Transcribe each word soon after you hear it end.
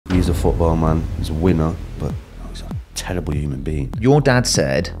He's a football man, he's a winner, but he's a terrible human being. Your dad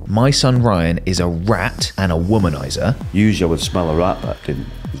said, my son Ryan is a rat and a womanizer. Usually I would smell a rat, but didn't.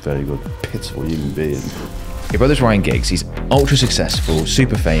 He's a very good, pitiful human being. Your brother's Ryan Giggs. He's ultra successful,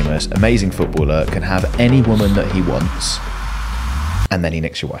 super famous, amazing footballer, can have any woman that he wants, and then he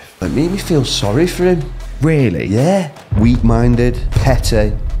nicks your wife. It made me feel sorry for him. Really? Yeah. Weak-minded,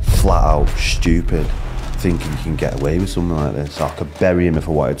 petty, flat out stupid. Thinking you can get away with something like this. I could bury him if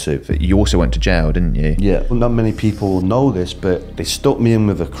I wanted to. But you also went to jail, didn't you? Yeah. Well, not many people will know this, but they stuck me in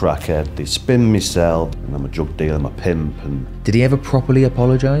with a crackhead. They spin me cell, and I'm a drug dealer, I'm a pimp, and... Did he ever properly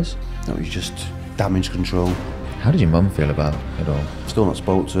apologise? No, he's just damage control. How did your mum feel about it all? Still not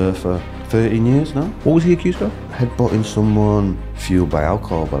spoke to her for 13 years now. What was he accused of? Headbutting someone, fueled by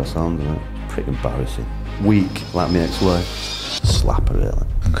alcohol by the sound of it. Pretty embarrassing. Weak, like my ex-wife. Slapper, really.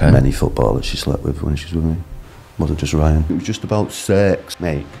 Okay. Many footballers she slept with when she was with me. Wasn't just Ryan. It was just about sex.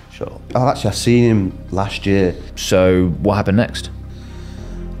 Mate, shut up. Oh, actually, I seen him last year. So, what happened next?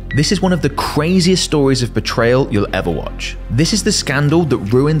 This is one of the craziest stories of betrayal you'll ever watch. This is the scandal that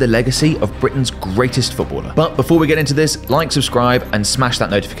ruined the legacy of Britain's greatest footballer. But before we get into this, like, subscribe, and smash that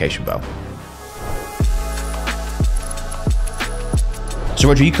notification bell. So,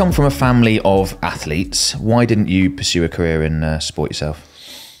 Rhodri, you come from a family of athletes. Why didn't you pursue a career in sport yourself?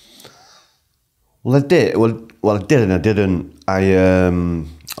 Well, I did. Well, I did and I didn't.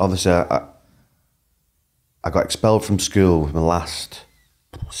 Obviously, I got expelled from school in the last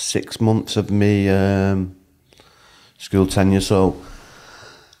 6 months of me school tenure. So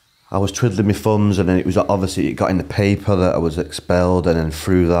I was twiddling my thumbs, and then it got in the paper that I was expelled, and then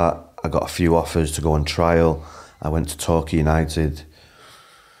through that I got a few offers to go on trial. I went to Torquay United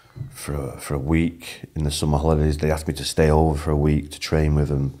for a week in the summer holidays. They asked me to stay over for a week to train with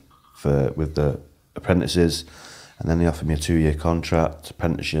them with the apprentices, and then they offered me a 2-year contract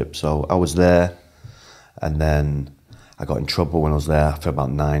apprenticeship. So I was there, and then I got in trouble when I was there for about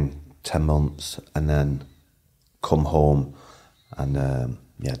 9-10 months, and then come home, and I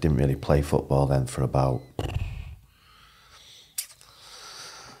didn't really play football then for about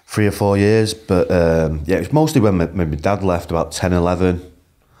 3 or 4 years. But it was mostly when my dad left, about 10, 11.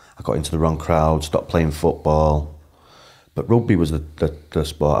 I got into the wrong crowd, stopped playing football. But rugby was the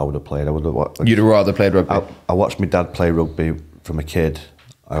sport I would have played. You'd have rather played rugby? I watched my dad play rugby from a kid.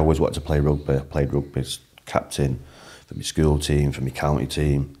 I always wanted to play rugby. I played rugby as captain for my school team, for my county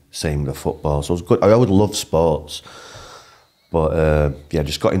team, same with football. So it was good. I always loved sports. But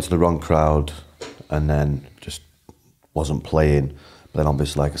just got into the wrong crowd, and then just wasn't playing. But then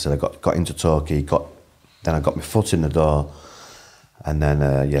obviously, like I said, I got into Torquay, then I got my foot in the door, and then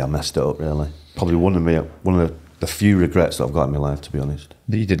I messed it up really. Probably one of the few regrets that I've got in my life, to be honest.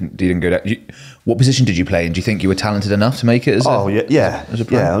 You didn't go down. What position did you play, and do you think you were talented enough to make it as a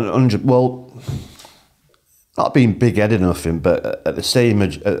player? 100. Well, not being big-headed or nothing, but at the same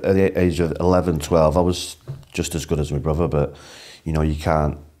age, at the age of 11, 12, I was just as good as my brother. But you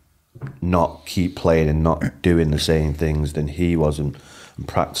can't not keep playing and not doing the same things than he was, and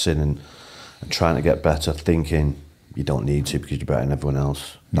practicing and trying to get better, thinking you don't need to because you're better than everyone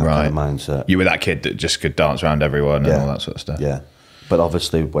else. That kind of mindset. You were that kid that just could dance around everyone and all that sort of stuff. Yeah. But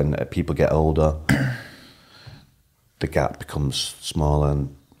obviously when people get older, the gap becomes smaller,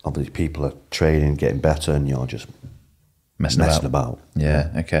 and obviously people are training, getting better, and you're just messing about.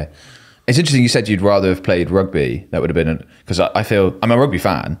 Yeah, okay. It's interesting you said you'd rather have played rugby. That would have been, because I feel, I'm a rugby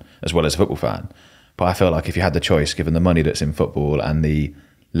fan as well as a football fan, but I feel like if you had the choice, given the money that's in football and the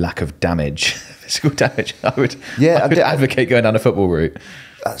lack of damage, physical damage, I would advocate going down a football route.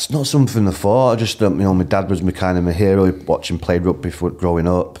 That's not something I thought. I just, my dad was my hero. Watching played rugby growing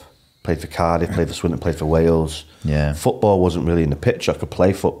up. Played for Cardiff, played for Swinton, played for Wales. Yeah. Football wasn't really in the picture. I could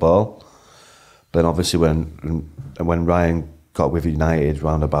play football. But then obviously when Ryan got with United,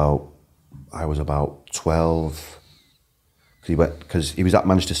 I was about 12. Because he was at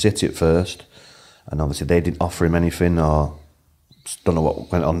Manchester City at first, and obviously they didn't offer him anything, or don't know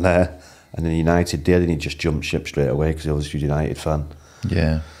what went on there. And then United did, and he just jumped ship straight away because he was a United fan.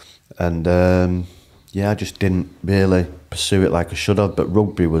 Yeah. And I just didn't really pursue it like I should have. But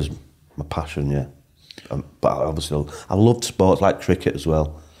rugby was my passion, yeah. But obviously I loved sports, like cricket as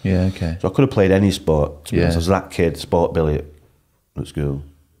well. Yeah, okay. So I could have played any sport. To be honest. I was that kid, sport billy at school.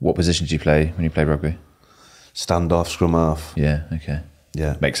 What position did you play when you played rugby? Standoff, scrum half. Yeah, okay.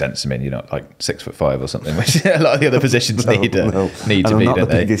 Yeah, makes sense. I mean, you're not like 6'5" or something, which a lot of the other positions need to be. I'm not the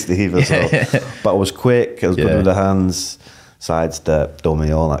biggest either, so. But I was quick. I was good with the hands, sidestep,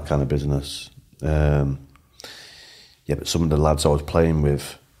 dummy, all that kind of business. But some of the lads I was playing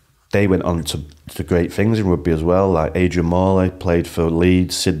with, they went on to great things in rugby as well. Like Adrian Morley played for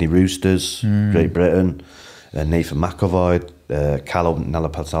Leeds, Sydney Roosters, Great Britain. Nathan McAvoy, Carlo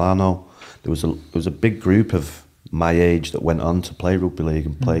Nalapatano. There was a big group of my age that went on to play rugby league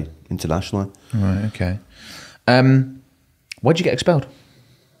and play internationally. Right. Okay. Why'd you get expelled?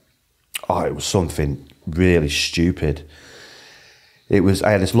 Oh, it was something really stupid.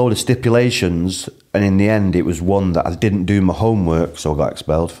 I had this load of stipulations, and in the end, it was one that I didn't do my homework, so I got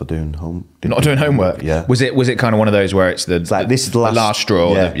expelled for Not doing homework. Yeah. Was it kind of one of those where it's like this is the last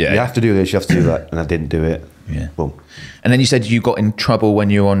straw? Yeah. You have to do this. You have to do that, and I didn't do it. Yeah. Boom. And then you said you got in trouble when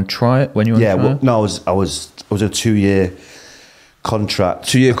you were on trial. Well, no, I was a 2-year contract.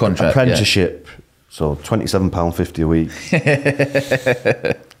 2-year contract. Apprenticeship. Yeah. So £27.50 a week.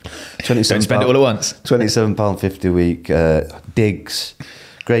 Don't spend it all at once. £27.50 a week. Digs,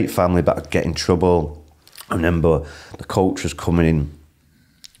 great family, but I'd get in trouble. I remember the coach was coming in,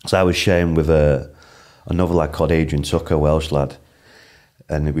 so I was sharing with another lad called Adrian Tucker, Welsh lad,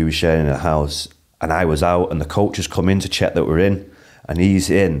 and we were sharing a house, and I was out, and the coach has come in to check that we're in, and he's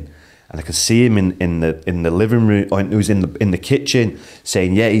in. And I could see him in the living room, or he was in the kitchen,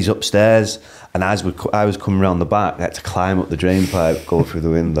 saying, "Yeah, he's upstairs." And as I was coming around the back, I had to climb up the drain pipe, go through the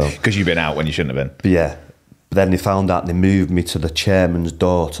window. Because you've been out when you shouldn't have been. But yeah. But then they found out, and they moved me to the chairman's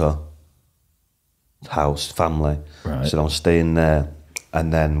daughter house, family. Right. So I was staying there.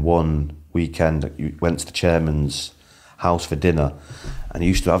 And then one weekend, we went to the chairman's house for dinner, and he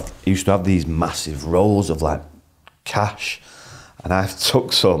used to have these massive rolls of like cash, and I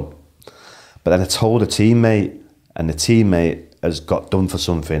took some. But then I told a teammate, and the teammate has got done for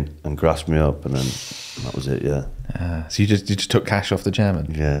something and grasped me up, and then that was it. Yeah. So you just took cash off the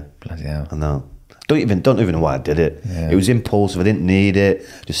chairman? Yeah. Bloody hell. I know. Don't even know why I did it. Yeah. It was impulsive. I didn't need it.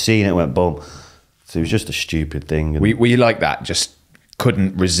 Just seeing it went boom. So it was just a stupid thing. And were you like that? Just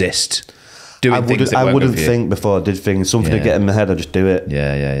couldn't resist doing things that I weren't wouldn't good for you? think before I did things. Something to get in my head, I just do it.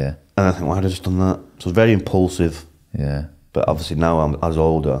 Yeah. And I think, why had I just done that? So it was very impulsive. Yeah. But obviously now I'm as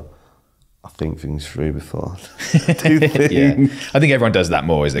older, I think things through before I do things. Yeah. I think everyone does that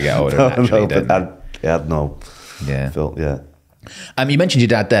more as they get older. Naturally, don't they? I had no. Yeah. Yeah. You mentioned your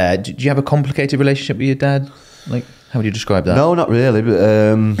dad there. Do you have a complicated relationship with your dad? Like, how would you describe that? No, not really.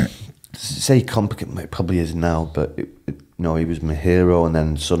 But say complicated, it probably is now. But he was my hero, and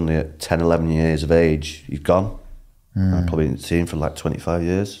then suddenly at 10, 11 years of age, he's gone. I probably didn't see him for like 25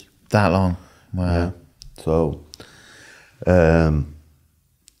 years. That long? Wow. Yeah. So,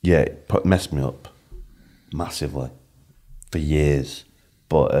 it messed me up massively for years.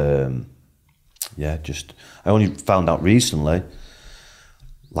 But I only found out recently,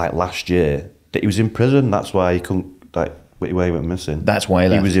 like last year, that he was in prison. That's why he couldn't, like, where he went missing. That's why he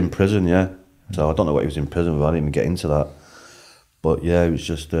left? He was in prison, yeah. So I don't know what he was in prison for. I didn't even get into that. But yeah, it was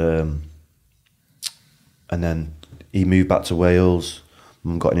just, and then he moved back to Wales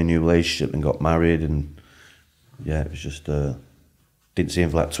and got in a new relationship and got married, and yeah, it was just, didn't see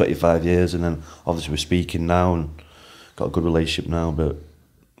him for like 25 years, and then obviously we're speaking now and got a good relationship now, but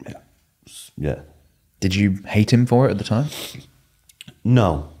yeah. Did you hate him for it at the time?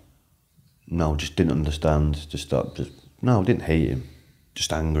 No, just didn't understand. No, didn't hate him,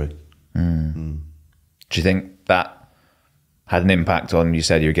 just angry. Do you think that had an impact on, you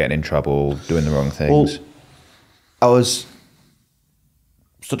said you were getting in trouble, doing the wrong things? Well, I was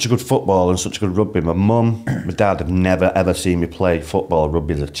such a good footballer and such a good rugby. My mum, my dad have never ever seen me play football or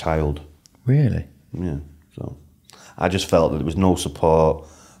rugby as a child. Really? Yeah, so I just felt that there was no support,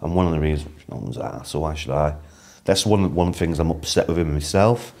 and one of the reasons, no one's that, so why should I? That's one of the things I'm upset with him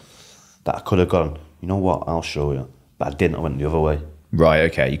myself, that I could have gone, you know what, I'll show you. But I didn't, I went the other way. Right,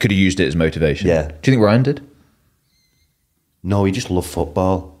 okay. You could have used it as motivation. Yeah. Do you think Ryan did? No, he just loved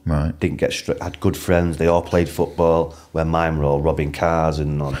football. Right. Didn't get had good friends. They all played football, where mine were all robbing cars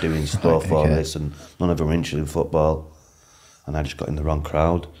and doing stuff, all this, and none of them were interested in football. And I just got in the wrong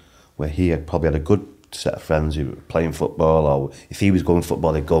crowd, where he had probably had a good set of friends who were playing football, or if he was going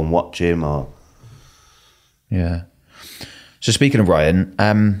football, they'd go and watch him. Or yeah. So speaking of Ryan,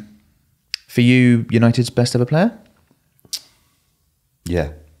 for you, United's best ever player?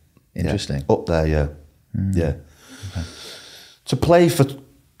 Yeah. Interesting. Yeah. Up there, yeah. Yeah. Okay. To play for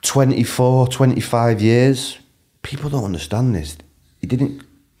 24, 25 years, people don't understand this. He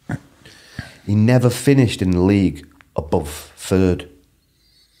never finished in the league above third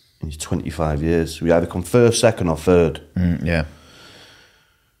in his 25 years. We either come first, second or third. Yeah.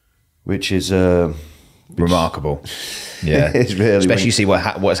 Which is... remarkable. Yeah. It's really... Especially you see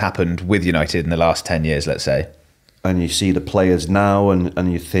what's happened with United in the last 10 years, let's say. And you see the players now,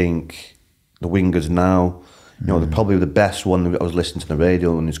 and you think the wingers now, You know, probably the best one. I was listening to the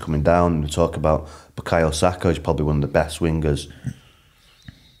radio when he was coming down, and we talk about Bukayo Saka is probably one of the best wingers.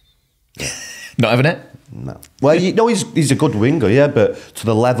 Not having it? No. Well, he's a good winger, yeah, but to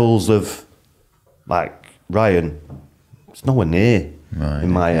the levels of like Ryan, it's nowhere near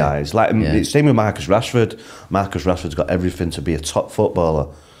in my eyes. Like it's same with Marcus Rashford. Marcus Rashford's got everything to be a top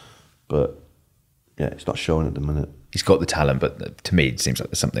footballer, but yeah, it's not showing at the minute. He's got the talent, but to me, it seems like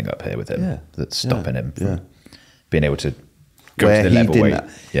there's something up here with him that's stopping him from being able to go to the level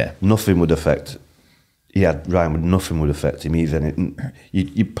where nothing would affect. Ryan, nothing would affect him either.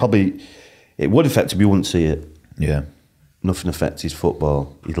 You probably, it would affect him, you wouldn't see it. Yeah. Nothing affects his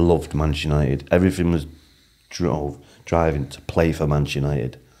football. He loved Manchester United. Everything was driving to play for Manchester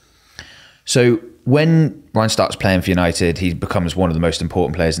United. So when Ryan starts playing for United, he becomes one of the most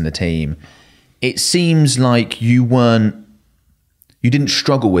important players in the team. It seems like you didn't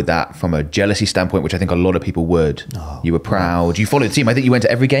struggle with that from a jealousy standpoint, which I think a lot of people would. No, you were proud. You followed the team. I think you went to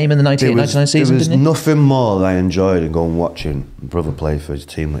every game in the 1999 season, didn't you? There was nothing more that I enjoyed than going watching my brother play for his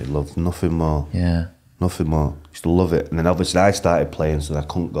team that he loved. Nothing more. Yeah. Nothing more. I used to love it. And then obviously I started playing, so I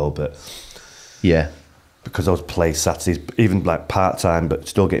couldn't go, but... Yeah. Because I was playing Saturdays, even like part-time, but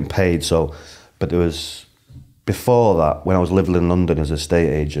still getting paid. So, but there was... Before that, when I was living in London as a estate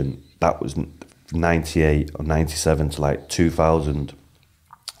agent, that was 98 or 97 to like 2000.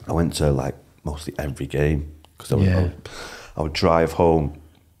 I went to like mostly every game because I would drive home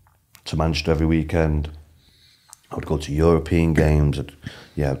to Manchester every weekend. I would go to European games. I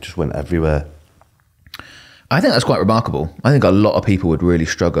just went everywhere. I think that's quite remarkable. I think a lot of people would really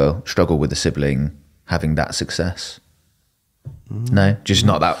struggle with a sibling having that success. No, just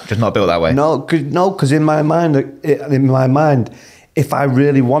not built that way. No, because in my mind, if I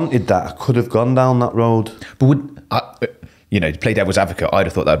really wanted that, I could have gone down that road. But to play devil's advocate, I'd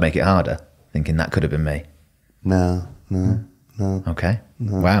have thought that would make it harder, thinking that could have been me. No. Okay.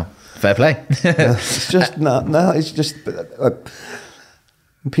 No. Wow. Fair play. It's just no. It's just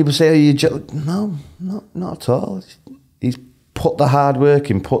people say, "Are you No, not at all. He's put the hard work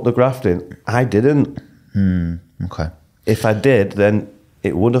in, put the graft in. I didn't. Okay. If I did, then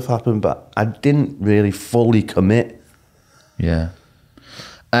it would have happened, but I didn't really fully commit. Yeah.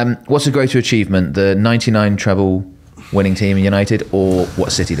 What's a greater achievement, the 99 treble winning team in United or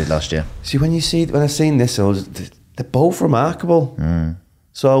what City did last year? See, when I seen this, they're both remarkable.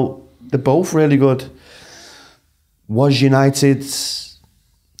 So they're both really good. Was United's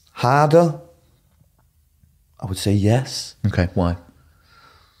harder? I would say yes. Okay, why?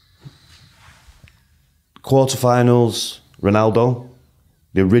 Quarterfinals, Ronaldo,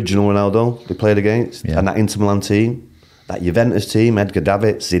 the original Ronaldo they played against, and that Inter Milan team, that Juventus team, Edgar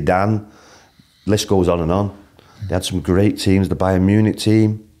Davids, Zidane, list goes on and on. They had some great teams, the Bayern Munich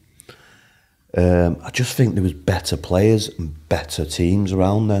team. I just think there was better players and better teams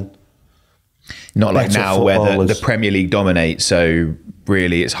around then. Not like now where the Premier League dominates, so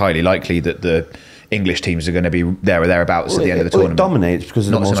really it's highly likely that the English teams are going to be there or thereabouts at the end of the tournament. It dominates because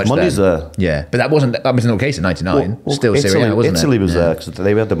the most money's there. Yeah, but that wasn't the case in 99. Still Serie A, wasn't it? Italy was there because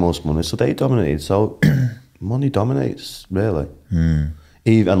they had the most money, so they dominated. So money dominates, really.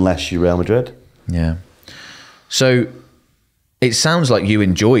 Even unless you're Real Madrid. Yeah. So it sounds like you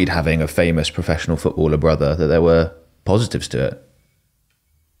enjoyed having a famous professional footballer brother, that there were positives to it.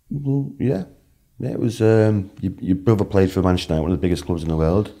 Well, yeah. It was, your brother played for Manchester United, one of the biggest clubs in the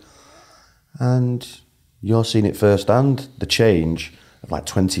world. And you're seeing it firsthand, the change of like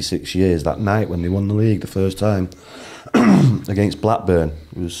 26 years that night when they won the league the first time against Blackburn.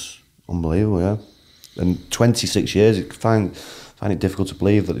 It was unbelievable, yeah. And 26 years, I find it difficult to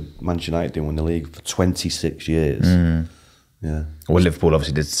believe that Manchester United didn't win the league for 26 years. Yeah. Well, Liverpool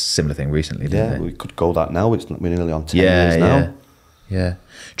obviously did a similar thing recently, didn't they? We could go that now. We're nearly on 10 years now. Yeah.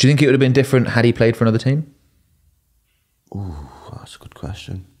 Do you think it would have been different had he played for another team? Ooh, that's a good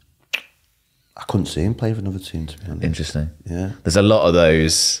question. I couldn't see him play for another team, to be honest. Interesting. Yeah. There's a lot of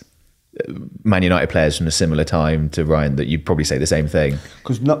those Man United players from a similar time to Ryan that you'd probably say the same thing.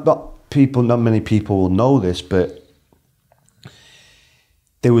 Because not many people will know this, but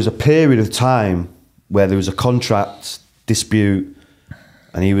there was a period of time where there was a contract dispute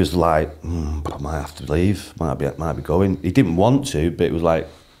and he was like, but I might have to leave, might be going. He didn't want to, but it was like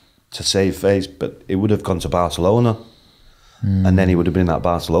to save face, but it would have gone to Barcelona. And then he would have been in that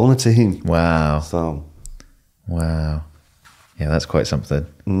Barcelona team. Wow. So, wow. Yeah, that's quite something.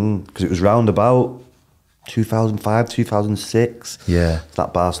 Because it was round about 2005, 2006. Yeah.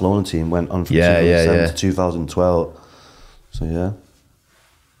 That Barcelona team went on from 2007 to 2012. So, yeah.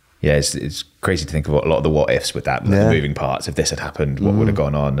 Yeah, it's crazy to think of a lot of the what ifs with that, like the moving parts. If this had happened, what would have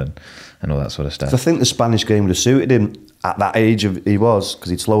gone on, and all that sort of stuff. So I think the Spanish game would have suited him at that age he was,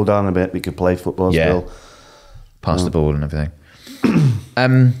 because he'd slow down a bit. He could play football still. Pass the ball and everything.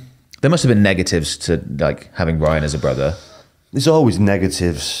 There must have been negatives to like having Ryan as a brother. There's always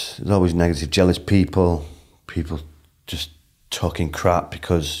negatives. There's always negative, jealous people just talking crap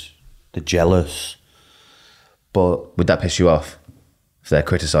because they're jealous. But would that piss you off if they're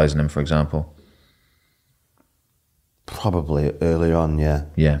criticising him, for example? Probably early on, yeah.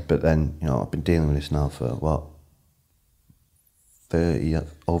 Yeah. But then, I've been dealing with this now for what?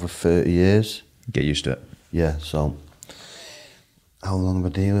 Over 30 years. Get used to it. Yeah, so how long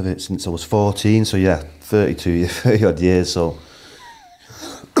have I dealing with it? Since I was 14, so yeah, 30 odd years, so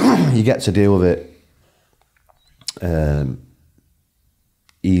you get to deal with it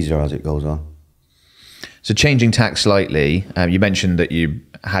easier as it goes on. So changing tack slightly, you mentioned that you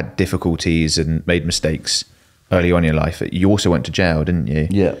had difficulties and made mistakes early on in your life. You also went to jail, didn't you?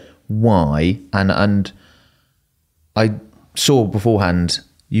 Yeah. Why? And I saw beforehand,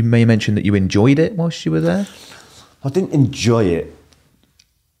 you may mention that you enjoyed it whilst you were there? I didn't enjoy it.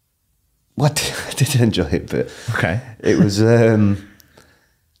 What? I didn't enjoy it, but okay. It was, I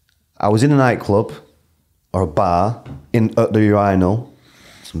was in a nightclub or a bar at the urinal.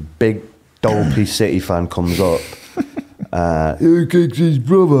 Some big dopey City fan comes up. Who kicks his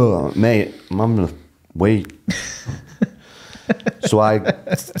brother? Mate, I'm having a wait. So I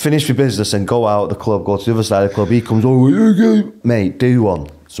finish my business and go out of the club, go to the other side of the club. He comes over, mate, do one.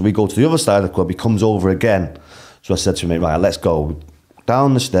 So we go to the other side of the club. He comes over again. So I said to him, mate, right, let's go.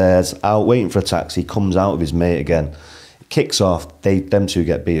 Down the stairs, out waiting for a taxi. He comes out with his mate again. Kicks off. Them two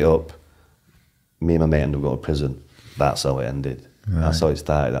get beat up. Me and my mate end up going to prison. That's how it ended. Right. That's how it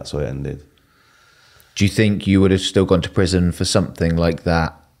started. That's how it ended. Do you think you would have still gone to prison for something like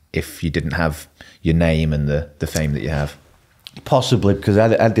that if you didn't have your name and the fame that you have? Possibly, because I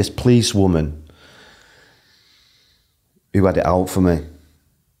had this police woman who had it out for me.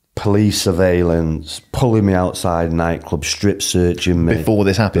 Police surveillance, pulling me outside nightclub, strip searching me. Before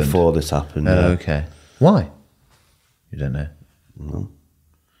this happened? Before this happened, Oh, yeah. okay. Why? You don't know? No.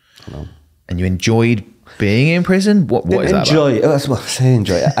 I know. And you enjoyed being in prison? What is that enjoy about? it. That's what I say,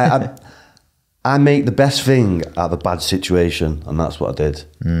 enjoy it. I make the best thing out of a bad situation, and that's what I did.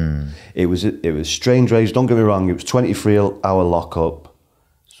 It was strange race, don't get me wrong, it was 23-hour lockup.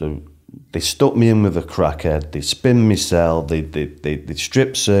 So they stuck me in with a crackhead, they spin me cell, they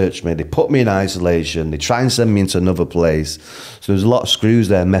strip search me, they put me in isolation, they try and send me into another place. So there's a lot of screws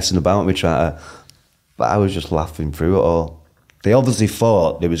there messing about me trying to, but I was just laughing through it all. They obviously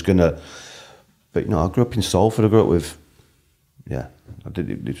thought they was gonna, but I grew up in Salford, I grew up with, it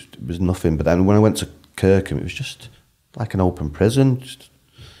was nothing. But then when I went to Kirkham, it was just like an open prison. Just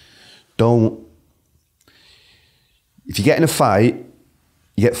if you get in a fight,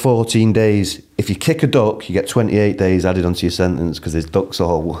 you get 14 days. If you kick a duck, you get 28 days added onto your sentence because there's ducks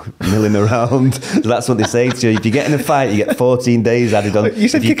all milling around. So that's what they say to you. If you get in a fight, you get 14 days added on. You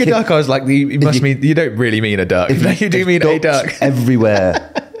said kick a duck, I was like, you don't really mean a duck. You do mean a duck.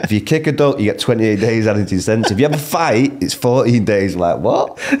 Everywhere. If you kick a duck, you get 28 days added to your sentence. If you have a fight, it's 14 days. Like,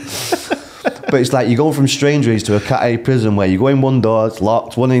 what? But it's like you go from Strangeries to a Cat A prison where you go in one door, it's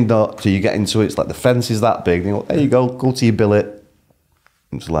locked, one in door, so you get into it, it's like the fence is that big. And you go, there you go to your billet.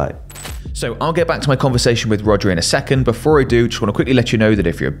 It's like... So I'll get back to my conversation with Rhodri in a second. Before I do, just want to quickly let you know that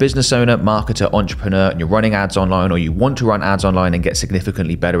if you're a business owner, marketer, entrepreneur, and you're running ads online, or you want to run ads online and get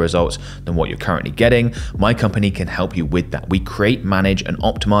significantly better results than what you're currently getting, my company can help you with that. We create, manage, and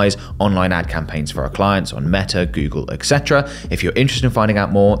optimize online ad campaigns for our clients on Meta, Google, etc. If you're interested in finding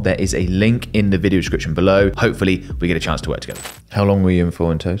out more, there is a link in the video description below. Hopefully, we get a chance to work together. How long were you in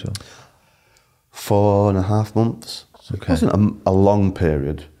for in total? 4.5 months. So It wasn't a long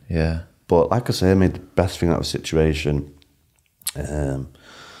period. Yeah. But like I say, I made the best thing out of the situation.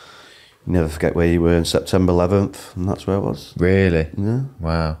 Never forget where you were on September 11th, and that's where I was. Really? Yeah.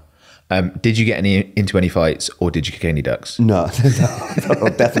 Wow. Did you get into any fights, or did you kick any ducks? No,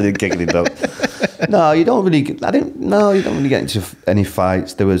 definitely didn't kick any ducks. No, you don't really. You don't really get into any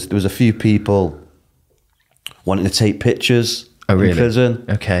fights. There was a few people wanting to take pictures in prison.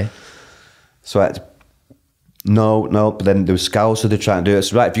 Okay. So I had to, no, but then there was scouts who were trying to do it.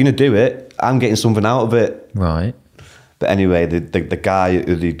 So right, if you're going to do it, I'm getting something out of it. Right. But anyway, the guy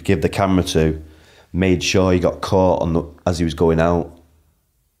who they'd give the camera to made sure he got caught as he was going out.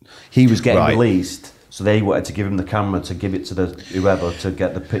 He was getting released, so they wanted to give him the camera to give it to whoever to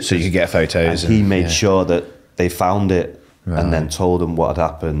get the pictures. So you could get photos. And he made sure that they found it and then told them what had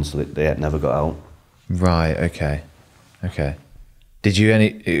happened so that they had never got out. Right, okay. Did you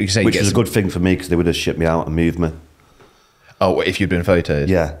you say which was a good thing for me because they would have shipped me out and moved me. Oh, if you'd been photoed?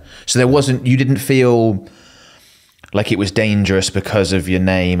 Yeah. So you didn't feel like it was dangerous because of your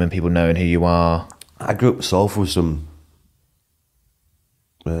name and people knowing who you are? I grew up with Salford with some,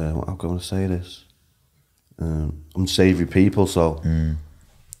 how can I want to say this? Unsavoury people, so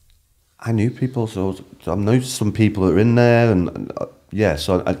I knew people, so I know some people that are in there, and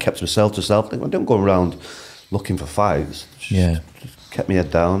so I kept myself to self. I don't go around looking for fights. Just kept my head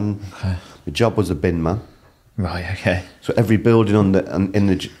down. Okay. My job was a bin man. Right. Okay. So every building in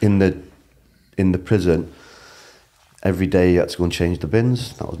the prison, every day you had to go and change the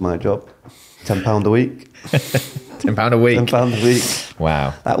bins. That was my job. £10 a week. £10 a week. £10 a week.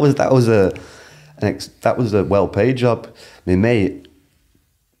 Wow. That was a well-paid job. My mate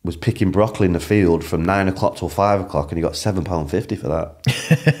was picking broccoli in the field from 9 o'clock till 5 o'clock, and he got £7.50 for that.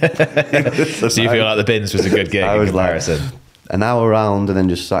 So you feel like the bins was a good gig in comparison? Like an hour round, and then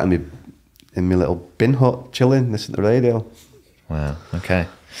just sat in my little bin hut, chilling, listening to the radio. Wow. Okay.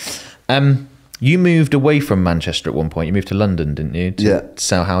 You moved away from Manchester at one point. You moved to London, didn't you? To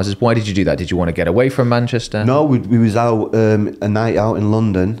sell houses. Why did you do that? Did you want to get away from Manchester? No, we was out a night out in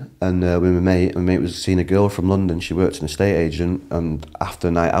London, and with my mate. My mate was seeing a girl from London. She worked as an estate agent, and after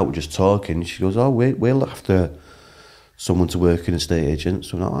a night out, we're just talking. She goes, "Oh, we're after someone to work in an estate agent."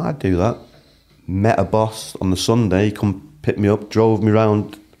 So I'm like, I'd do that. Met a boss on the Sunday. He come pick me up, drove me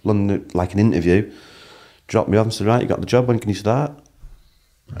around London like an interview, dropped me off and said, "Right, you got the job. When can you start?"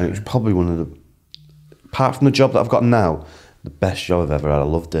 And it was probably one of the, apart from the job that I've got now, the best job I've ever had. I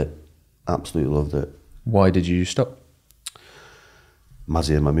loved it. Absolutely loved it. Why did you stop?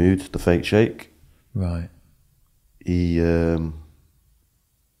 Mazzy Mahmood, the fake sheikh. Right. He's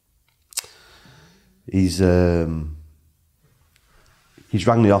rang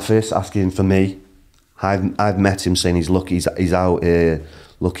the office asking for me. I've met him saying he's out here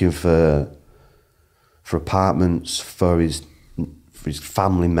looking for apartments for his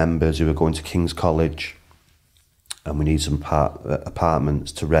family members who are going to King's College, and we need some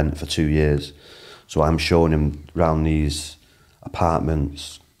apartments to rent for 2 years. So I'm showing him around these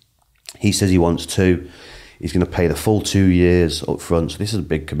apartments. He says he wants 2. He's going to pay the full 2 years up front. So this is a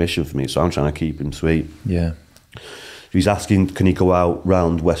big commission for me. So I'm trying to keep him sweet. Yeah. He's asking, can he go out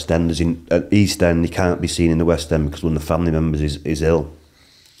round West End? At East End, he can't be seen in the West End because one of the family members is ill.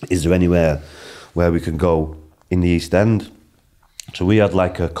 Is there anywhere where we can go in the East End? So we had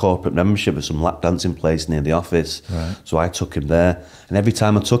like a corporate membership at some lap dancing place near the office. Right. So I took him there, and every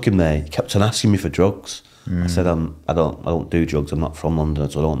time I took him there, he kept on asking me for drugs. I said, I don't do drugs. I'm not from London,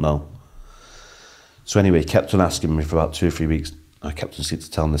 so I don't know. So anyway, he kept on asking me for about 2 or 3 weeks. I kept on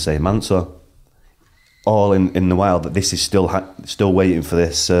telling the same answer. All in the while that this is still waiting for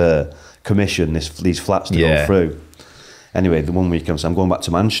this commission, these flats to go through. Anyway, the one week I said, I'm going back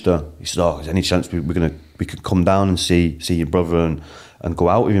to Manchester. He said, "Oh, is there any chance we could come down and see your brother and go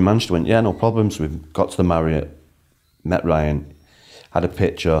out with you in Manchester?" I went, "Yeah, no problem." So we got to the Marriott, met Ryan, had a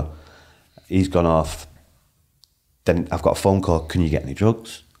picture. He's gone off. Then I've got a phone call. "Can you get any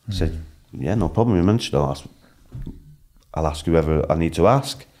drugs?" I said, "Yeah, no problem in Manchester. I'll ask whoever I need to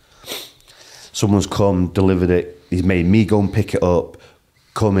ask." Someone's come, delivered it. He's made me go and pick it up,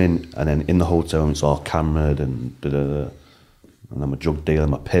 come in, and then in the hotel it's all cameraed and da-da-da. And I'm a drug dealer,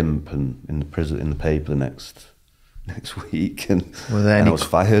 I'm a pimp, and in the prison, in the paper the next week, and I was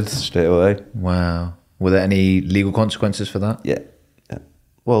fired straight away. Wow. Were there any legal consequences for that? Yeah.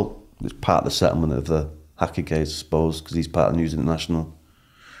 Well, it's part of the settlement of the hacker case, I suppose, because he's part of News International.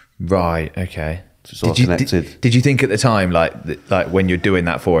 Right. Okay. So it's all connected. Did you think at the time, like when you're doing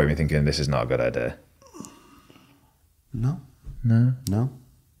that for him, you're thinking this is not a good idea? No.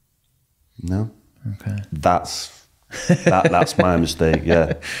 Okay. That's my mistake.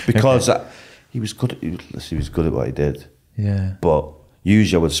 Yeah, because he was good. He was good at what he did. Yeah. But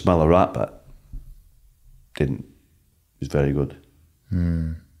usually I would smell a rat, but didn't. He was very good.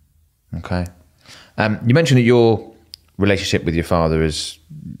 Okay. You mentioned that your relationship with your father is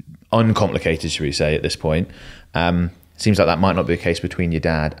uncomplicated, shall we say, at this point. Seems like that might not be the case between your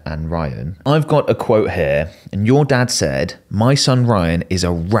dad and Ryan. I've got a quote here, and your dad said, "My son Ryan is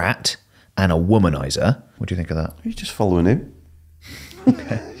a rat and a womanizer." What do you think of that? He's just following him.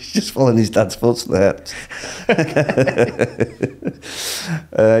 Okay. He's just following his dad's footsteps.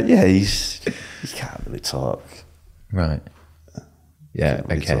 Yeah, he can't really talk. Right. Yeah,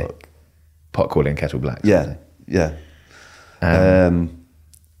 really okay. Talk. Pot calling kettle black. Yeah. And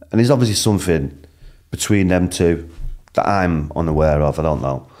there's obviously something between them two that I'm unaware of. I don't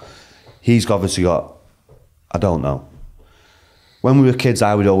know. He's obviously got, I don't know. When we were kids,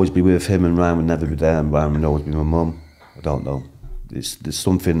 I would always be with him and Ryan would never be there, and Ryan would always be my mum. I don't know. there's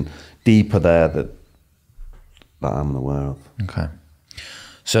something deeper there that I'm aware of. Okay.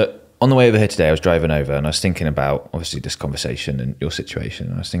 So on the way over here today, I was driving over and I was thinking about, obviously, this conversation and your situation.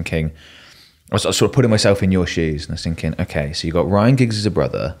 And I was thinking, I was sort of putting myself in your shoes, and I was thinking, okay, so you got Ryan Giggs as a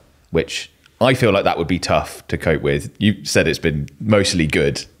brother, which I feel like that would be tough to cope with. You said it's been mostly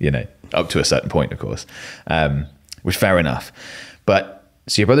good, up to a certain point, of course, which fair enough. But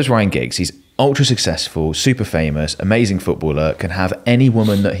so your brother's Ryan Giggs. He's ultra successful, super famous, amazing footballer, can have any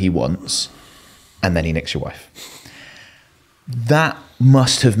woman that he wants, and then he nicks your wife. That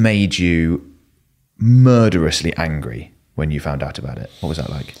must have made you murderously angry when you found out about it. What was that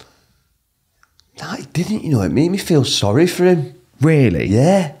like? No, it didn't. It made me feel sorry for him. Really?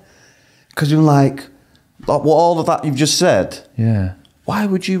 Yeah. Because I'm like, what all of that you've just said. Yeah. Why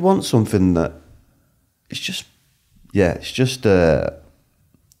would you want something that it's just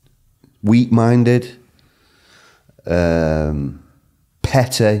weak-minded,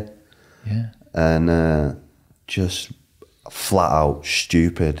 petty, and just flat out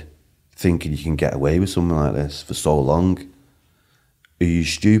stupid, thinking you can get away with something like this for so long. Are you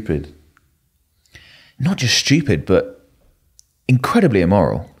stupid? Not just stupid, but incredibly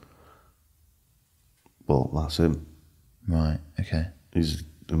immoral. Well, that's him. Right, okay. He's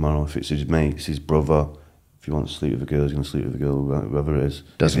immoral. If it's his mate, it's his brother. If he wants to sleep with a girl, he's going to sleep with a girl, whoever it is.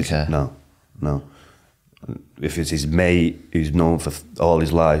 Doesn't care. No. If it's his mate, who's known for all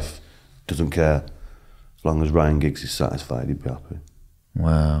his life, doesn't care. As long as Ryan Giggs is satisfied, he'd be happy.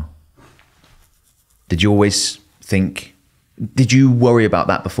 Wow. Did you always think... Did you worry about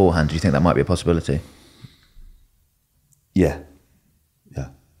that beforehand? Do you think that might be a possibility? Yeah.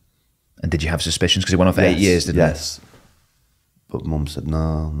 And did you have suspicions? Because it went on for 8 years, didn't it? Yes. But Mum said,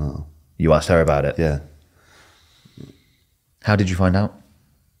 no. You asked her about it? Yeah. How did you find out?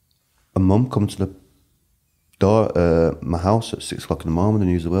 A Mum come to the door, my house at 6 o'clock in the morning, the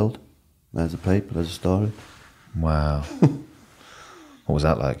News of the World. There's a paper, there's a story. Wow. What was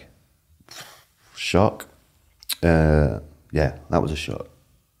that like? Shock. Yeah, that was a shock.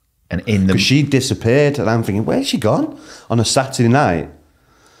 And in the... Because she disappeared, and I'm thinking, where's she gone? On a Saturday night.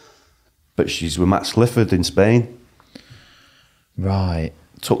 But she's with Matt Slifford in Spain. Right.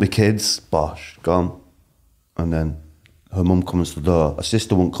 Took the kids, bosh, gone. And then her mum comes to the door. Her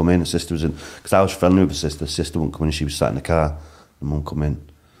sister wouldn't come in. Her sister was in, because I was friendly with her sister. Her sister wouldn't come in. She was sat in the car. The mum come in,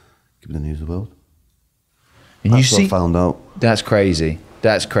 give me the News of the World. And That's what I found out. That's crazy.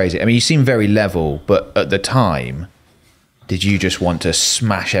 That's crazy. I mean, you seem very level, but at the time, did you just want to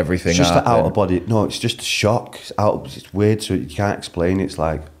smash everything It's just up? the out of body. No, it's just a shock. It's weird, so you can't explain it. It's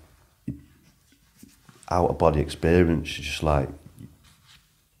like out of body experience. You're just like,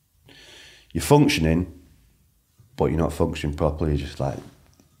 you're functioning, but you're not functioning properly. You're just like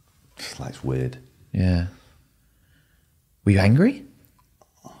it's weird. Yeah. Were you angry?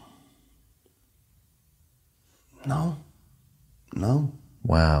 No.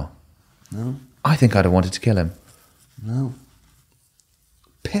 Wow. No. I think I'd have wanted to kill him. No.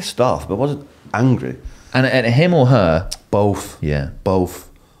 Pissed off, but wasn't angry. And him or her? Both. Yeah. Both.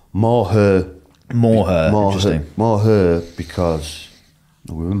 More her. Interesting. More her because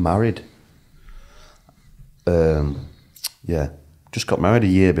we were married. Yeah. Just got married a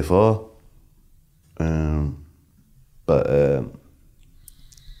year before.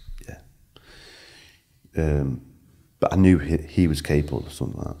 But I knew he was capable of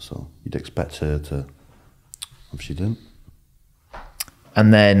something like that, so you'd expect her to. She didn't.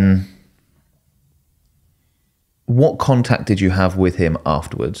 And then, what contact did you have with him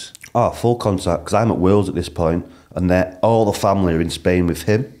afterwards? Oh, full contact, because I'm at Wales at this point, and all the family are in Spain with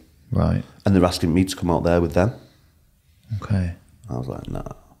him. Right. And they're asking me to come out there with them. Okay. I was like,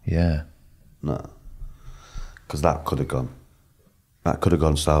 nah. Yeah. Nah. Because that could have gone. That could have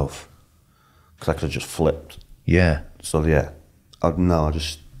gone south. Because I could have just flipped. Yeah. So, yeah. I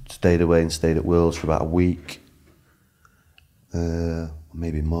just stayed away and stayed at Wales for about a week.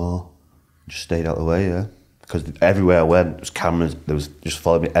 Maybe more. Just stayed out of the way, yeah. Because everywhere I went, there was cameras. There was just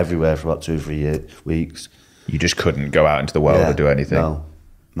following me everywhere for about 2 or 3 weeks. You just couldn't go out into the world or do anything?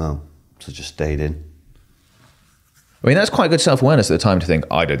 No. So just stayed in. I mean, that's quite good self-awareness at the time to think,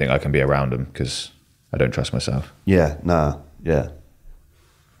 I don't think I can be around him because I don't trust myself. Yeah. And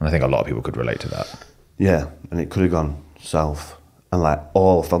I think a lot of people could relate to that. Yeah, and it could have gone south. And like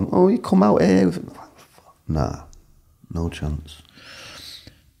all of them, you come out here. Nah, no chance.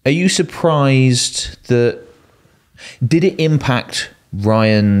 Are you surprised that... Did it impact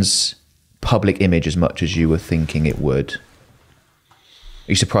Ryan's public image as much as you were thinking it would? Are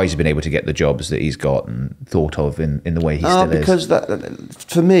you surprised he's been able to get the jobs that he's got and thought of in the way he still is? Because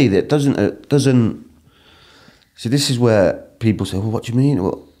for me, it doesn't... See, this is where people say, well, what do you mean?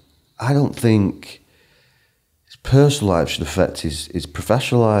 Well, I don't think his personal life should affect his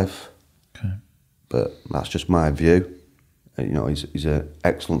professional life. Okay. But that's just my view. You know, he's an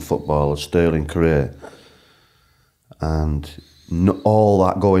excellent footballer, sterling career. And all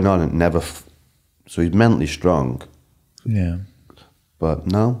that going on, it never... So he's mentally strong. Yeah. But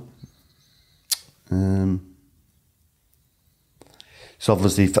no. It's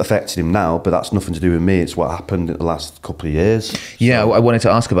obviously affected him now, but that's nothing to do with me. It's what happened in the last couple of years. Yeah, so, I wanted to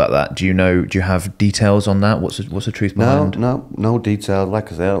ask about that. Do you have details on that? What's the truth behind? No detail.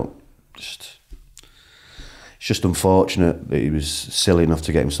 Like I said, it's just unfortunate that he was silly enough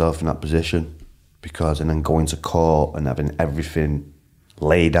to get himself in that position, and then going to court and having everything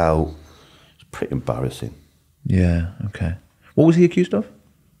laid out. It's pretty embarrassing. Yeah. Okay. What was he accused of?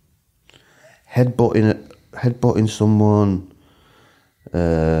 Headbutting someone.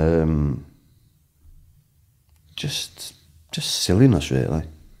 Just silliness, really.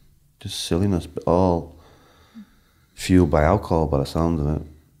 Just silliness, but all fueled by alcohol, by the sound of it.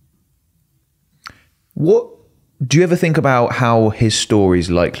 What do you ever think about how his story's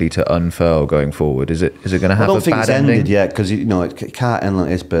likely to unfurl going forward? Is it going to have a bad ending? I don't think it's ended yet, because it can't end like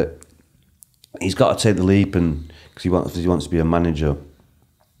this. But he's got to take the leap, and because he wants to be a manager,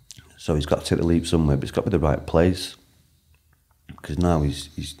 so he's got to take the leap somewhere. But it's got to be the right place, because now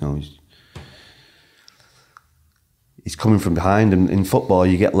he's coming from behind, and in football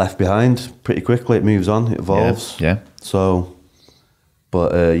you get left behind pretty quickly. It moves on, it evolves. Yeah. So,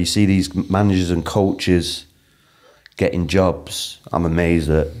 but you see these managers and coaches getting jobs. I'm amazed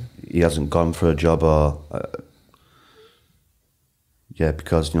that he hasn't gone for a job, or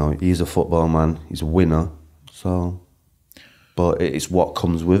because he's a football man, he's a winner. So, but it's what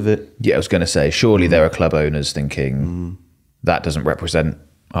comes with it. Yeah, I was going to say, surely there are club owners thinking that doesn't represent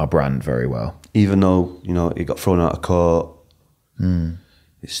our brand very well. Even though he got thrown out of court,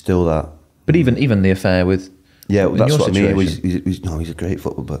 it's still that. But even the affair with that's what situation. I mean. He's a great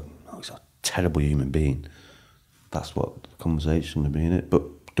footballer, but he's a terrible human being. That's what the conversation would be, in it. But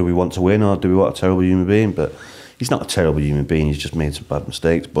do we want to win, or do we want a terrible human being? But he's not a terrible human being. He's just made some bad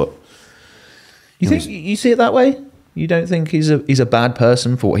mistakes. But you think you see it that way? You don't think he's a bad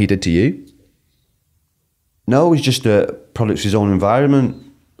person for what he did to you? No, he's just a product of his own environment.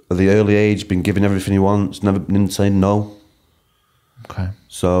 At the early age, been given everything he wants, never been saying no. Okay.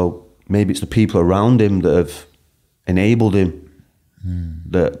 So maybe it's the people around him that have enabled him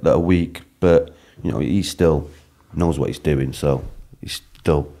that are weak. But he still knows what he's doing, so he's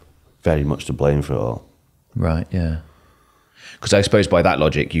still very much to blame for it all. Right. Yeah. Because I suppose by that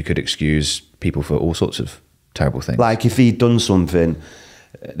logic, you could excuse people for all sorts of terrible things. Like if he'd done something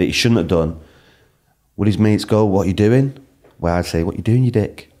that he shouldn't have done, would his mates go, "What are you doing?" Well, I'd say, "What you doing, you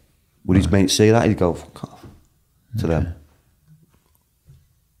dick?" Would his mates say that? He'd go, "Fuck off," to them.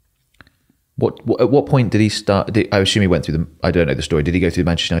 At what point did he start? I assume he went through I don't know the story. Did he go through the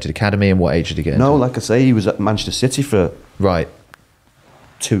Manchester United Academy, and what age did he get into? No, like I say, he was at Manchester City for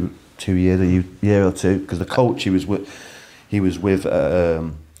two years, a year or two, because the coach he was with at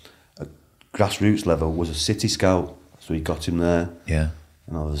grassroots level was a City scout, so he got him there. Yeah.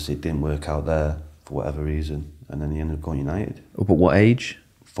 And obviously it didn't work out there for whatever reason, and then he ended up going United. Oh, but what age?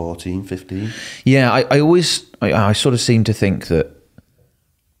 14, 15. Yeah, I sort of seem to think that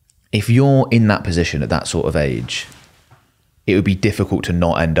if you're in that position at that sort of age, it would be difficult to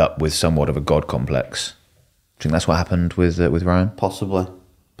not end up with somewhat of a God complex. Do you think that's what happened with Ryan? Possibly.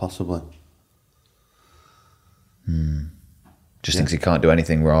 Just thinks he can't do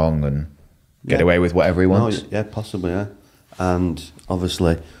anything wrong and get away with whatever he wants. No, possibly, yeah. And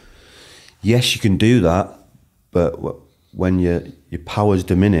obviously, yes, you can do that, but when your powers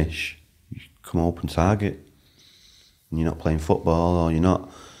diminish, you come open target, and you're not playing football, or you're not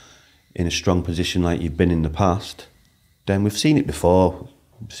in a strong position like you've been in the past, then we've seen it before.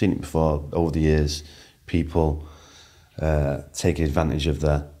 We've seen it before over the years. People taking advantage of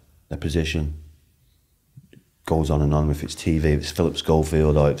their position. It goes on and on. If it's TV, if it's Philip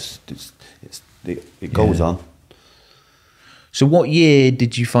Schofield, or it goes on. So what year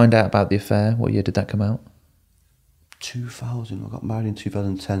did you find out about the affair? What year did that come out? 2000. I got married in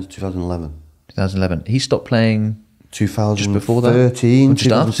 2010 to 2011. 2011. He stopped playing 2000, just before that? 13,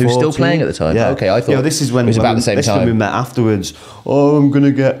 just after? So he was still playing at the time? Yeah. Okay, I thought this is when it was about the same time. When we met afterwards. Oh, I'm going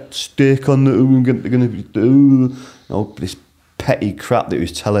to get steak on the... I'm going to... this petty crap that he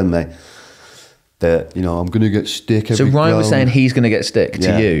was telling me. That, I'm going to get steak every So Ryan was go. saying he's going to get stick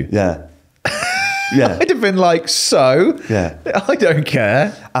to you? Yeah. Yeah. I'd have been like, so? Yeah. I don't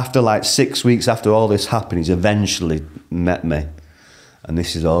care. After 6 weeks after all this happened, he's eventually met me And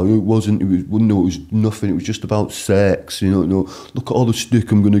this is all, it was nothing, it was just about sex, you know, no, look at all the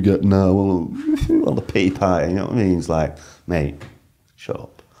stick I'm going to get now, all the pity party, you know what I mean? It's like, mate, shut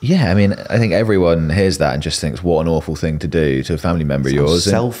up. Yeah, I mean, I think everyone hears that and just thinks, what an awful thing to do to a family member of yours.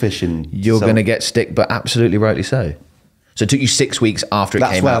 Selfish and... You're going to get stick, but absolutely rightly so. So it took you 6 weeks after it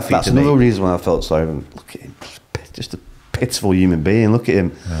came out for you That's another reason why I felt sorry for him. Look at him, just a pitiful human being. Look at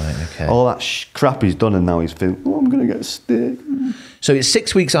him. Right, okay. All that crap he's done, and now he's thinking, oh, I'm going to get stick. So it's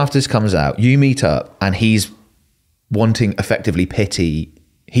 6 weeks after this comes out, you meet up, and he's wanting effectively pity.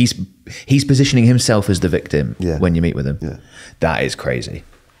 He's positioning himself as the victim when you meet with him. Yeah. That is crazy.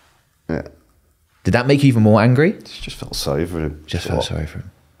 Yeah. Did that make you even more angry? Just felt sorry for him. Just felt sorry for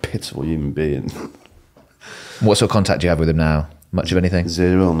him. Pitiful human being. What sort of contact do you have with him now? Much of anything?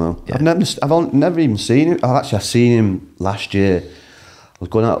 Zero, no. Yeah. I've never even seen him. I've seen him last year. I was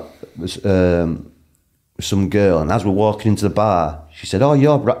going out with some girl, and as we're walking into the bar, she said, "Oh,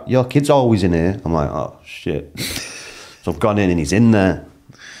 your kid's always in here." I'm like, "Oh shit!" So I've gone in, and he's in there.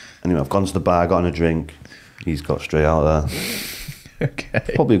 Anyway, I've gone to the bar, gotten a drink. He's got straight out there.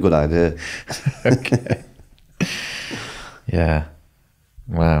 Okay. Probably a good idea. Okay. Yeah.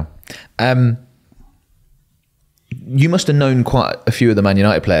 Wow. You must have known quite a few of the Man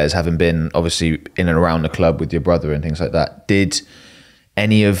United players, having been obviously in and around the club with your brother and things like that. Did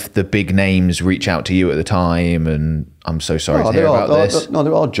any of the big names reach out to you at the time? And I'm so sorry to hear about this. No, they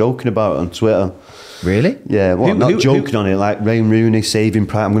were all joking about it on Twitter. Really? Yeah, well, not joking on it, like Wayne Rooney, Saving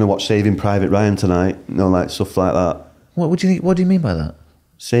Private. I'm going to watch Saving Private Ryan tonight. You know, like stuff like that. What do you mean by that?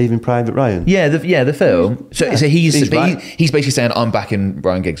 Saving Private Ryan. Yeah, the film. So he's right. he's basically saying, I'm backing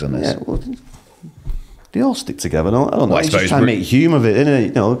Ryan Giggs on this. Yeah, well, they all stick together. No? I don't know. Well, He's just trying to make humour of it, isn't it?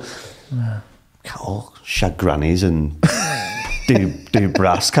 You know, can't all shag grannies and do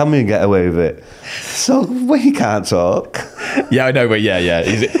brass. Can we get away with it? So we can't talk. Yeah, I know, but yeah,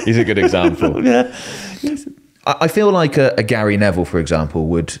 he's a good example. Yeah. I feel like a Gary Neville, for example,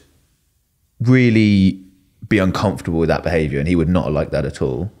 would really be uncomfortable with that behaviour, and he would not like that at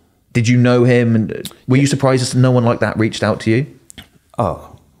all. Did you know him? And were you surprised that no one like that reached out to you?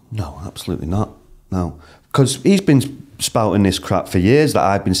 Oh, no, absolutely not. No. Because he's been spouting this crap for years, that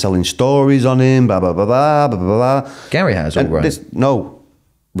I've been selling stories on him, blah, blah, blah, blah, blah, blah, blah. Gary has, or Ryan? No,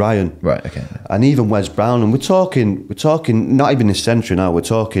 Ryan. Right, okay. And even Wes Brown, and we're talking not even this century now, we're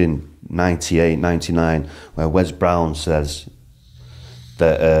talking 98, 99, where Wes Brown says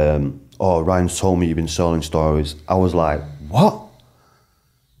that, Ryan's told me you've been selling stories. I was like, what?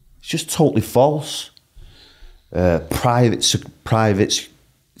 It's just totally false. Private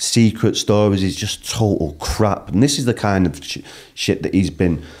secret stories is just total crap. And this is the kind of shit that he's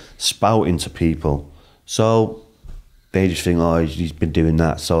been spouting to people. So they just think, oh, he's been doing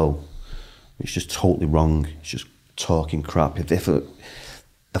that. So it's just totally wrong. It's just talking crap. The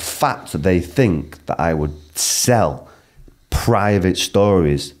fact that they think that I would sell private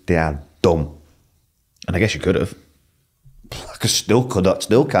stories, they are dumb. And I guess you could have. I still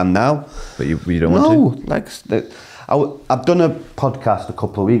can now. But you don't want to? No, like... I've done a podcast a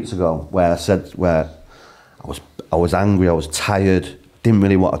couple of weeks ago where I was angry, I was tired, didn't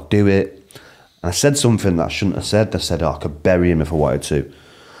really want to do it. And I said something that I shouldn't have said. I said, I could bury him if I wanted to.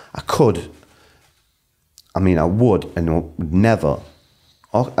 I could. I mean, I would and would never.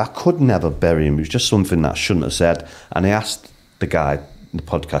 I could never bury him. It was just something that I shouldn't have said. And I asked the guy in the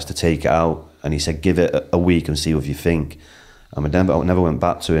podcast to take it out. And he said, give it a week and see what you think. And I never went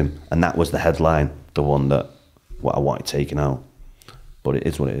back to him. And that was the headline, the one that what I wanted taken out, but it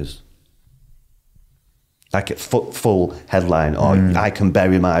is what it is. Like a full headline, I can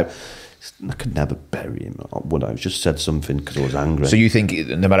bury him. I could never bury him, would I? I just said something because I was angry. So you think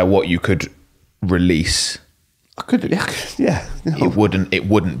no matter what you could release, I could, yeah. You know. It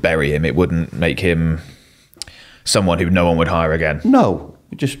wouldn't bury him. It wouldn't make him someone who no one would hire again. No,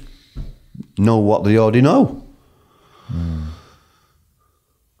 you just know what they already know.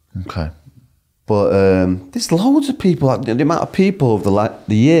 Okay. But there's loads of people, like, the amount of people over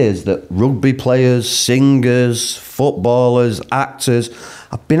the years that rugby players, singers, footballers, actors,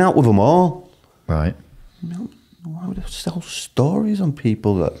 I've been out with them all. Right. You know, why would I sell stories on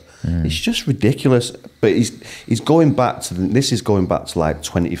people? That it's just ridiculous. But he's going back to, this is going back to like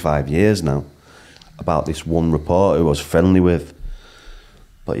 25 years now, about this one reporter who I was friendly with.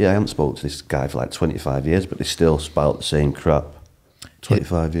 But yeah, I haven't spoken to this guy for like 25 years, but they still spout the same crap.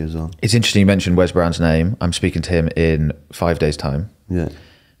 25 years on. It's interesting you mentioned Wes Brown's name. I'm speaking to him in 5 days' time. Yeah.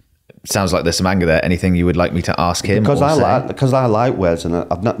 Sounds like there's some anger there. Anything you would like me to ask him? Because I like Wes, and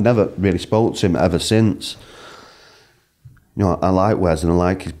I've never really spoke to him ever since. You know, I like Wes, and I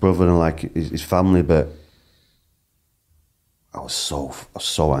like his brother, and I like his family, but I was so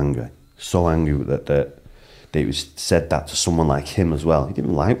angry. So angry that he was said that to someone like him as well. He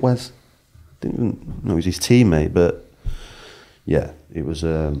didn't even like Wes. Didn't even know he was his teammate, but yeah, it was.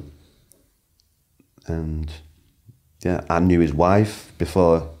 And yeah, I knew his wife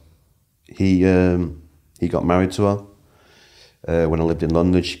before he got married to her. When I lived in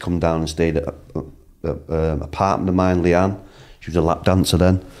London, she come down and stayed at an apartment of mine, Leanne. She was a lap dancer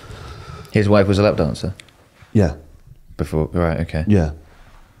then. His wife was a lap dancer? Yeah. Before, right, okay. Yeah.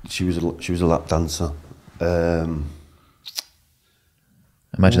 She was a lap dancer. Imagine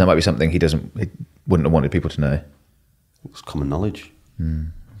that might be something he wouldn't have wanted people to know. It's common knowledge. Okay.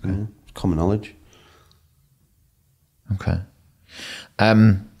 Yeah, it's common knowledge. Okay.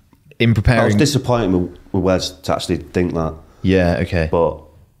 In preparing... I was disappointed with Wes to actually think that. Yeah, okay. But,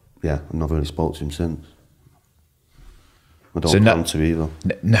 yeah, I've never really spoke to him since. I don't plan to either.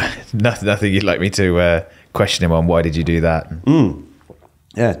 Nothing you'd like me to question him on, why did you do that?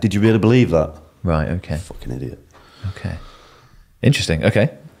 Yeah, did you really believe that? Right, okay. Fucking idiot. Okay. Interesting,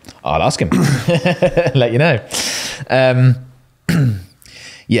 okay. I'll ask him. Let you know.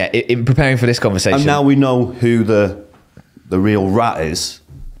 Yeah, in preparing for this conversation... And now we know who the real rat is.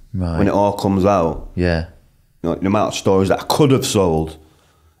 Right. When it all comes out. Yeah. You know, the amount of stories that I could have sold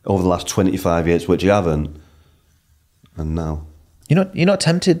over the last 25 years, which you haven't. And now. You're not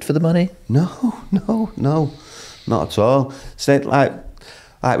tempted for the money? No, not at all. Say like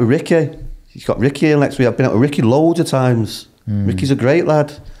with Ricky. He's got Ricky here next week. I've been out with Ricky loads of times. Ricky's a great lad.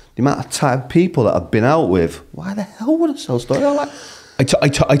 The amount of type of people that I've been out with. Why the hell would I sell stories? I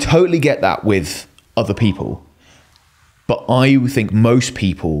totally get that with other people, but I think most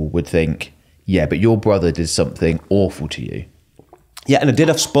people would think, yeah, but your brother did something awful to you. Yeah, and I did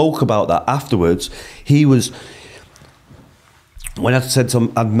have spoke about that afterwards. He was, when I said to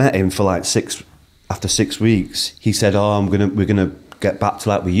him, I'd met him for like after 6 weeks, he said, oh, we're gonna get back to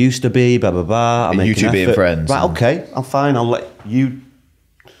like we used to be, blah, blah, blah. You two being friends. Right, okay, I'm fine, I'll let you,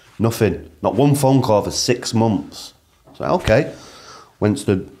 nothing, not one phone call for 6 months. So, okay, went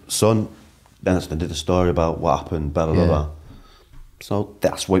to the Sun, then I did a story about what happened, blah, blah, blah. So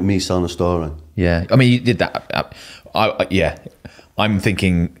that's what me selling a story. Yeah, I mean, you did that. Yeah, I'm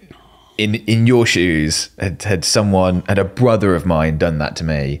thinking in your shoes, had a brother of mine done that to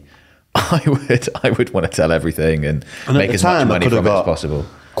me, I would want to tell everything and make as much money from it as possible.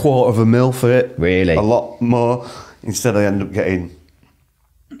 $250,000 for it. Really? A lot more. Instead I end up getting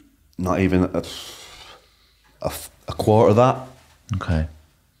not even a quarter of that. Okay.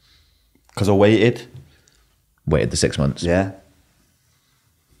 Because I waited the 6 months. Yeah.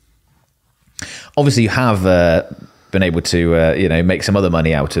 Obviously, you have been able to make some other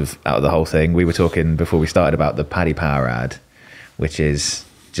money out of the whole thing. We were talking before we started about the Paddy Power ad, which is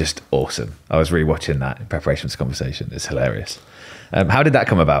just awesome. I was rewatching that in preparation for this conversation. It's hilarious. How did that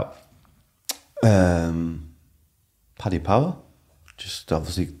come about? Paddy Power, just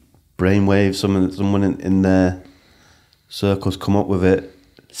obviously brainwave. Someone in their circles come up with it.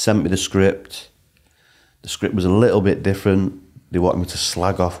 Sent me the script. The script was a little bit different. They wanted me to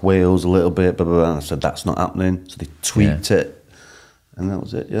slag off Wales a little bit, blah, blah, blah. And I said, that's not happening. So they tweaked it. And that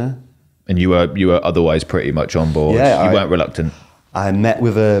was it, yeah. And you were otherwise pretty much on board. Yeah, you weren't reluctant. I met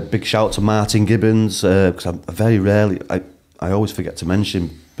with a big shout out to Martin Gibbons, because I very rarely, I always forget to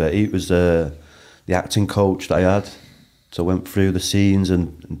mention, but he was the acting coach that I had. So I went through the scenes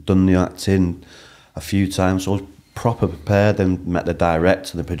and done the acting a few times. So I was proper prepared, then met the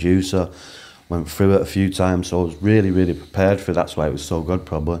director and the producer. Went through it a few times, so I was really, really prepared for it. That's why it was so good,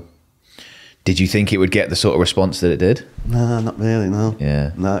 probably. Did you think it would get the sort of response that it did? No, not really, no.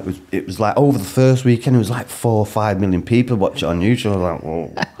 Yeah. No, it was like over the first weekend, it was like 4 or 5 million people watch it on YouTube. I was like,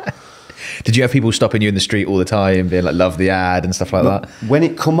 whoa. Did you have people stopping you in the street all the time, being like, love the ad and stuff like that? When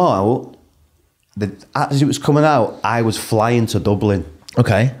it come out, as it was coming out, I was flying to Dublin.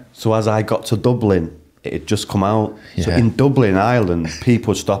 Okay. So as I got to Dublin, it had just come out. Yeah. So in Dublin, Ireland, people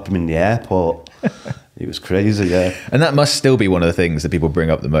would stop him in the airport. It was crazy, yeah. And that must still be one of the things that people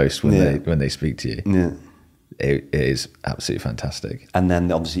bring up the most when they speak to you. Yeah. It is absolutely fantastic. And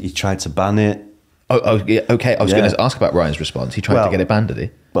then obviously he tried to ban it. Oh yeah, okay. I was going to ask about Ryan's response. He tried to get it banned, did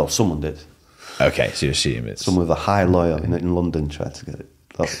he? Well, someone did. Okay, so you assume it's... Someone with a high lawyer in London tried to get it.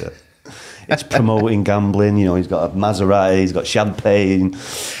 That's it. It's promoting gambling, he's got a Maserati, he's got champagne.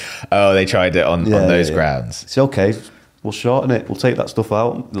 Oh, they tried it on those grounds. It's okay, we'll shorten it, we'll take that stuff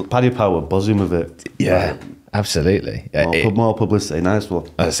out. Paddy Power buzzing with it. Yeah, absolutely. More publicity, nice one.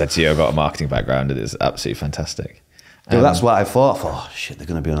 As I said to you, I've got a marketing background, it is absolutely fantastic. That's what I thought. Oh shit, they're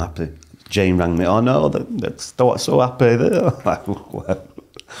going to be unhappy. Jane rang me, oh no, they're so happy.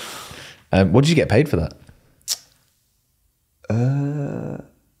 What did you get paid for that?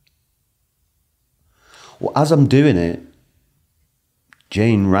 Well, as I'm doing it,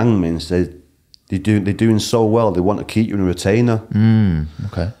 Jane rang me and said, they're doing so well, they want to keep you in a retainer.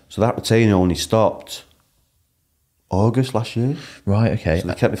 Okay. So that retainer only stopped August last year. Right, okay. So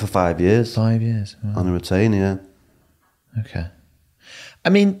they kept me for 5 years. 5 years. Wow. On a retainer, yeah. Okay. I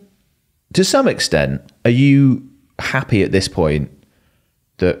memean, to some extent, are you happy at this point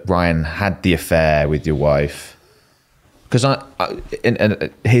that Ryan had the affair with your wife? Because and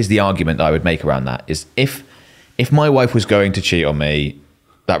here's the argument that I would make around that is if my wife was going to cheat on me,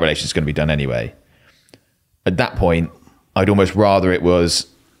 that relationship's going to be done anyway. At that point, I'd almost rather it was,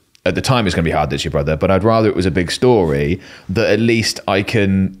 at the time it's going to be hard that it's your brother, but I'd rather it was a big story that at least I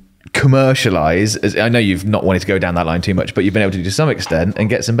can commercialize. As I know you've not wanted to go down that line too much, but you've been able to to some extent and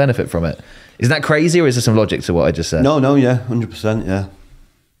get some benefit from it. Is that crazy, or is there some logic to what I just said? No, yeah, 100%, yeah.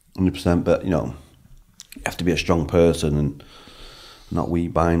 100%, but, you have to be a strong person and not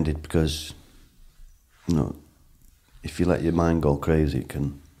weak-minded because, if you let your mind go crazy, it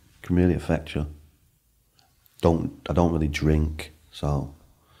can really affect you. I don't really drink, so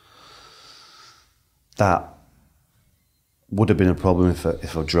that would have been a problem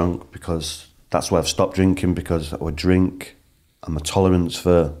if I drunk, because that's why I've stopped drinking, because I would drink and my tolerance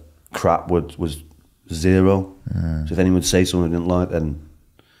for crap was zero. So if anyone would say something I didn't like, then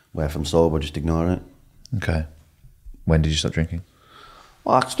if I'm sober, just ignore it. Okay. When did you stop drinking?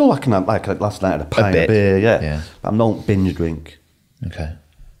 Well, I still like last night I had a pint of beer, yeah. I don't binge drink. Okay.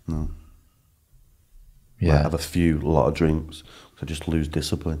 No. Yeah. I have a lot of drinks, so I just lose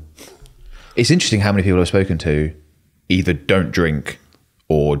discipline. It's interesting how many people I've spoken to either don't drink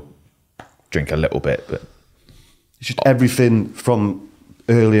or drink a little bit, but it's just everything from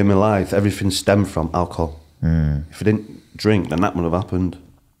early in my life, everything stemmed from alcohol. If I didn't drink, then that would have happened.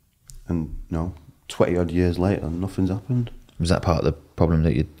 And 20 odd years later, nothing's happened. Was that part of the problem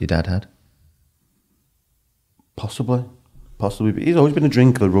that your dad had? Possibly. But he's always been a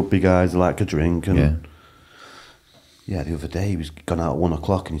drinker. The rugby guys like a drink. And yeah, the other day he was gone out at 1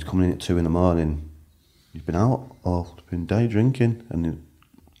 o'clock and he's coming in at 2 in the morning. He's been out all been day drinking, and the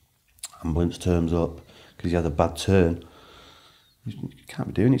ambulance turns up because he had a bad turn. You can't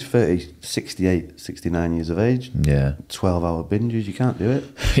be doing it. He's 68, 69 years of age. Yeah. 12-hour binges. You can't do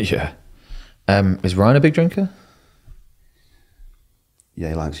it. Yeah. Is Ryan a big drinker? Yeah,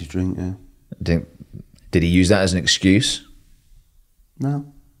 he likes his drink, yeah. Did he use that as an excuse?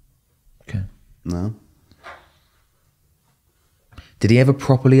 No. Okay. No. Did he ever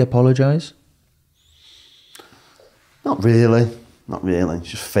properly apologise? Not really. It's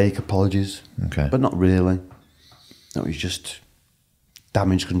just fake apologies. Okay. But not really. No, he's just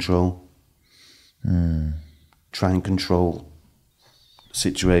damage control. Try and control the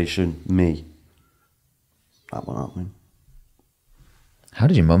situation, me. That won't happen. How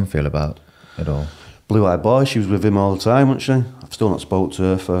did your mum feel about it all? Blue-eyed boy, she was with him all the time, wasn't she? I've still not spoke to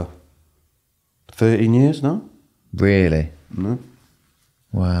her for 13 years now. Really? No.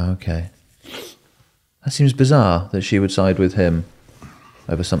 Wow, okay. That seems bizarre that she would side with him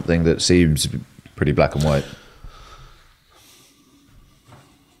over something that seems pretty black and white.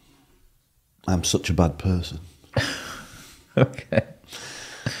 I'm such a bad person. Okay.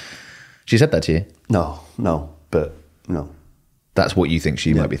 She said that to you? No, but no. That's what you think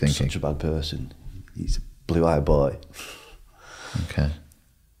she might be thinking? Such a bad person. He's a blue-eyed boy. Okay.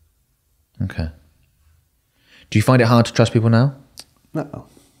 Do you find it hard to trust people now? No.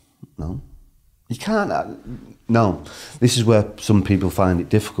 You can't. No. This is where some people find it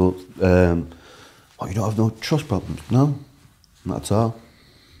difficult. You don't have no trust problems? No, not at all.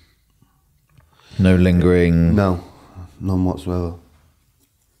 No lingering? No, none whatsoever.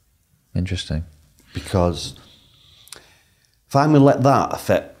 Interesting. Because if I'm going to let that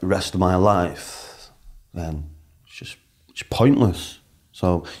affect the rest of my life, then it's pointless.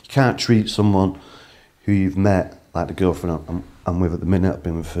 So you can't treat someone who you've met, like the girlfriend I'm with at the minute, I've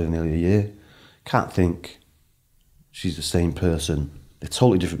been with for nearly a year, can't think she's the same person. They're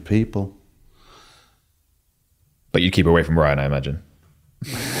totally different people. But you'd keep away from Ryan, I imagine.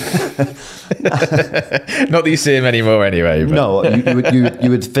 Not that you see him anymore anyway. But. No, you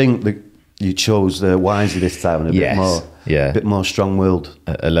would think that you chose wisely this time and a bit more strong-willed,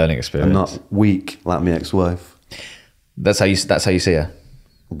 a learning experience, and not weak like my ex-wife. That's how you see her.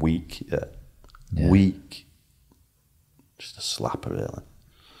 Weak, yeah. Weak. Just a slapper, really.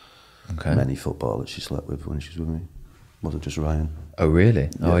 Okay. Many footballers she slept with when she was with me. Wasn't just Ryan. Oh, really?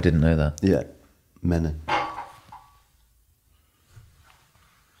 Yeah. Oh, I didn't know that. Yeah, many.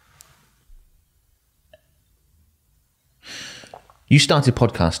 You started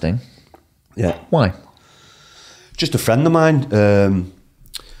podcasting. Yeah. Why? just a friend of mine.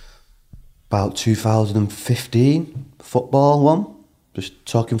 About 2015, football one. Just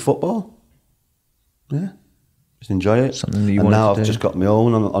talking football. Yeah, just enjoy it. Something that you and wanted now to I've do. just got my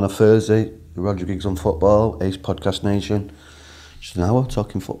own on a Thursday. Rhodri Giggs on football, Ace Podcast Nation. Just an hour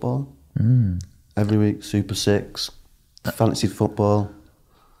talking football. Every week, Super Six, fantasy football.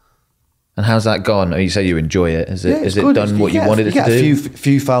 And how's that gone? Oh, you say you enjoy it. Is it good. done what you wanted it to do? You get a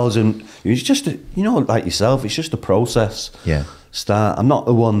few thousand. It's just, like yourself, it's just a process. Yeah. I'm not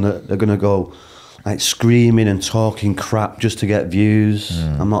the one that they're going to go like screaming and talking crap just to get views.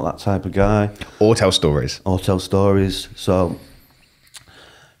 I'm not that type of guy. Or tell stories. Or tell stories. So,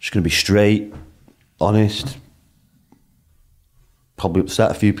 just going to be straight, honest. Probably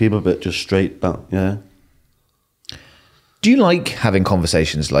upset a few people, but just straight, yeah. Do you like having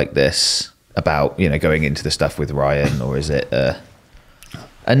conversations like this about, going into the stuff with Ryan, or is it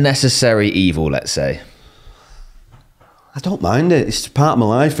a necessary evil, let's say? I don't mind it. It's part of my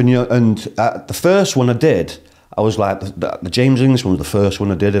life, and the first one I did, I was like, the James English one was the first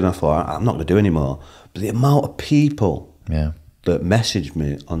one I did, and I thought, I'm not going to do any more. But the amount of people that messaged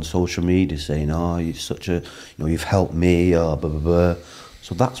me on social media saying, "Oh, you're such a, you've helped me," or blah blah blah.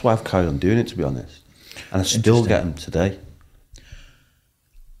 So that's why I've carried on doing it, to be honest, and I still get them today.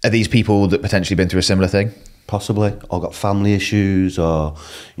 Are these people that potentially been through a similar thing? Possibly, or got family issues, or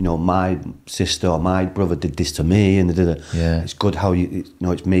my sister or my brother did this to me, and they did it. Yeah. It's good how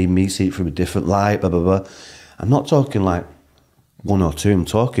it's made me see it from a different light. Blah blah blah. I'm not talking like one or two. I'm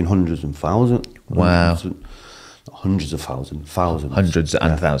talking hundreds and thousands. Wow. Hundreds of thousands. Hundreds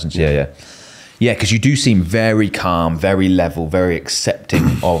and thousands. Yeah. Yeah, because you do seem very calm, very level, very accepting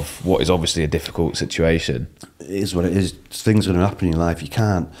of what is obviously a difficult situation. It is what it is. Things are going to happen in your life. You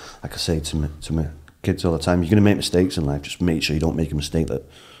can't, like I say to my kids all the time, you're going to make mistakes in life. Just make sure you don't make a mistake that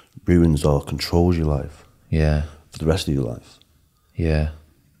ruins or controls your life. Yeah. For the rest of your life. Yeah.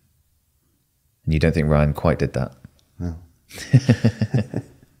 And you don't think Ryan quite did that? No.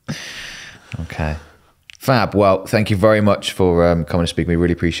 Okay. Fab. Well, thank you very much for coming to speak. We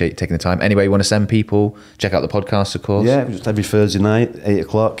really appreciate you taking the time. Anyway, you want to send people, check out the podcast, of course? Yeah, just every Thursday night, 8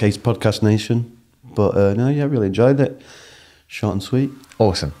 o'clock, Case Podcast Nation. But really enjoyed it. Short and sweet.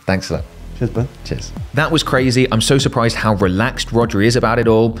 Awesome. Thanks a lot. Cheers, Ben. Cheers. That was crazy. I'm so surprised how relaxed Rhodri is about it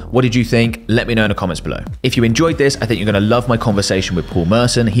all. What did you think? Let me know in the comments below. If you enjoyed this, I think you're going to love my conversation with Paul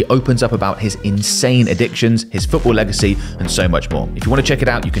Merson. He opens up about his insane addictions, his football legacy, and so much more. If you want to check it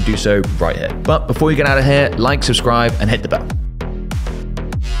out, you can do so right here. But before you get out of here, like, subscribe, and hit the bell.